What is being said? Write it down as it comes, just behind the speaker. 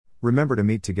Remember to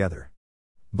meet together.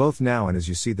 Both now and as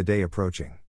you see the day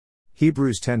approaching.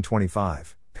 Hebrews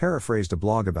 10:25, paraphrased a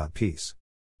blog about peace.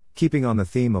 Keeping on the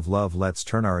theme of love, let's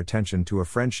turn our attention to a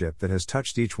friendship that has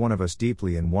touched each one of us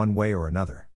deeply in one way or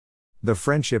another. The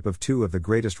friendship of two of the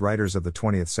greatest writers of the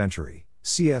 20th century,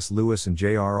 C.S. Lewis and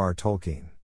J.R.R. Tolkien.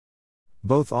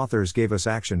 Both authors gave us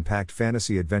action-packed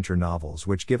fantasy adventure novels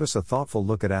which give us a thoughtful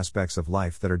look at aspects of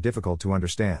life that are difficult to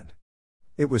understand.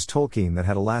 It was Tolkien that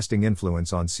had a lasting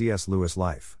influence on C.S. Lewis'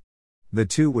 life. The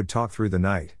two would talk through the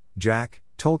night. Jack,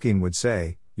 Tolkien would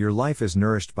say, your life is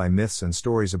nourished by myths and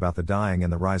stories about the dying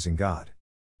and the rising God.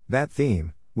 That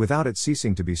theme, without it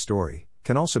ceasing to be story,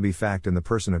 can also be fact in the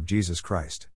person of Jesus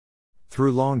Christ.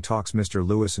 Through long talks, Mr.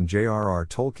 Lewis and J.R.R.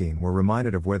 Tolkien were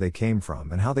reminded of where they came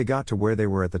from and how they got to where they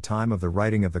were at the time of the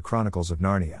writing of the Chronicles of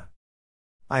Narnia.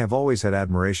 I have always had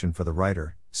admiration for the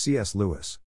writer, C.S.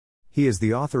 Lewis. He is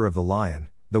the author of The Lion,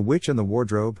 The Witch and the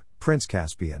Wardrobe, Prince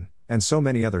Caspian, and so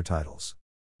many other titles.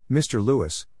 Mr.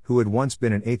 Lewis, who had once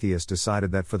been an atheist,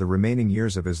 decided that for the remaining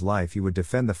years of his life he would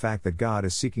defend the fact that God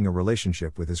is seeking a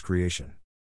relationship with his creation.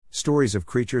 Stories of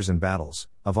creatures and battles,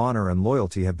 of honor and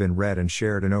loyalty have been read and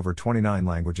shared in over 29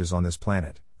 languages on this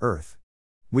planet, Earth.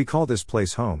 We call this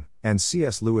place home, and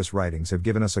C.S. Lewis' writings have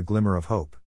given us a glimmer of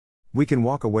hope. We can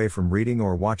walk away from reading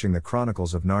or watching the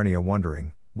Chronicles of Narnia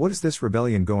wondering, what is this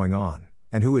rebellion going on,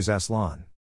 and who is Aslan?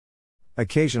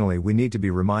 Occasionally we need to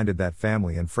be reminded that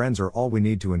family and friends are all we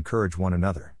need to encourage one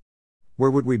another.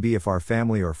 Where would we be if our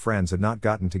family or friends had not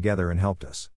gotten together and helped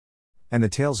us? And the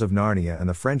tales of Narnia and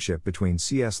the friendship between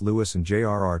C.S. Lewis and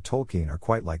J.R.R. Tolkien are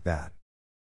quite like that.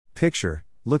 Picture,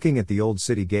 looking at the old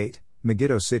city gate,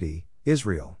 Megiddo City,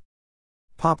 Israel.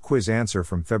 Pop quiz answer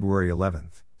from February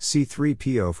 11th,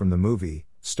 C-3PO from the movie,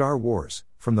 Star Wars,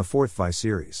 from the 4th Vi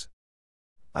series.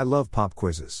 I love pop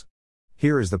quizzes.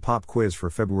 Here is the pop quiz for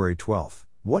February 12th.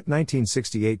 What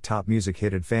 1968 top music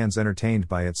hit had fans entertained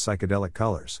by its psychedelic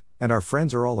colors? And our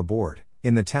friends are all aboard.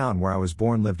 In the town where I was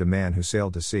born lived a man who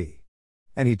sailed to sea.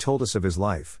 And he told us of his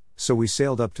life, so we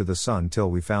sailed up to the sun till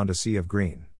we found a sea of green.